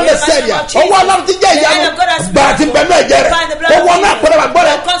báàrù ọ̀nà sẹ́yà ọwọ́ ọlọ́run ti jẹ́ ìyanu gbàrà ti bẹ̀rẹ̀ náà jẹ́ rẹ̀ owó náà kọ́ra wà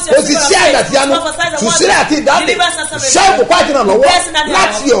gbọ́dọ̀ òsì àyàtì yanu tùsílẹ̀ àti ìdáde ṣẹ́ẹ̀kù pàtì náà lọ́wọ́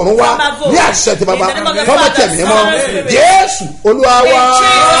láti ọ̀run wá ní àṣẹ ti bàbá fọmọ tẹ̀mí mọ́ Jésù Olúwa wa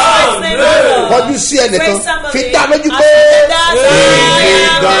kọjú sí ẹnìkan fi dá méjì pé èmi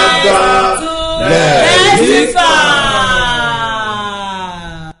gangan lẹ́yìn fà.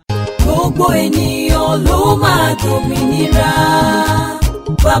 gbogbo ènìyàn ló máa dòmìnira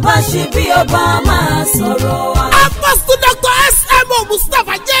Babasebioba máa sọ̀rọ̀. Apostle Dr. S.M.O.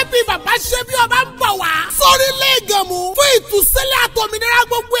 Mustapha J.P. Babasebioba ń bọ̀ wá sórílẹ̀ Ìgànmú fún ìtúsílẹ̀ àtòmìnira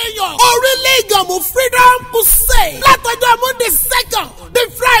gbogbo èèyàn. Orílẹ̀ Ìgànmú Freedom Crusade látọjọ́ Monday 2nd the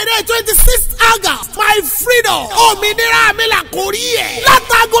Friday 26th August. My freedom òmìnira mi là kò rí ẹ̀.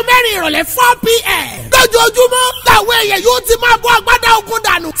 Látago 4 ìrọ̀lẹ́ 4 p.m. lójoojúmọ́ làwọn èèyàn yóò ti máa bọ́ agbádá ogun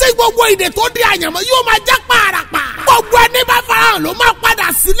dànù tí gbogbo ìdè tó di àyànmọ́ yóò máa já pààràpà. Gbogbo ẹni bá farahàn ló máa padà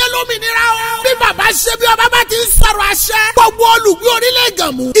sílé lómìnira o. Bí Babasebioba bá ti ń sọ̀rọ̀ àṣẹ. Gbogbo olùgbé orílẹ̀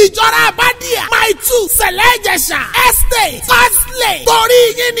Ìgànmú. Ìjọra Àbádìyà. My two Sẹ̀lẹ̀ Ìjẹ̀ṣà. Estate. Costley. Torí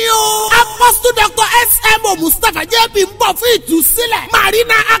yín ni o. Apostle Dr. S.M.O. Mustapha J.P. ń bọ̀ fún ìtúsílẹ̀.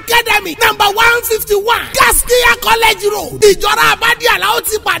 Marina Academy. number 151. Gaskia College Road. Ìjọra Àbádìyà la ó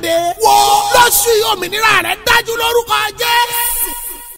ti pàdé. Wo lóṣù yìí òmìnira rẹ̀ dájú lórúkọ Jésù.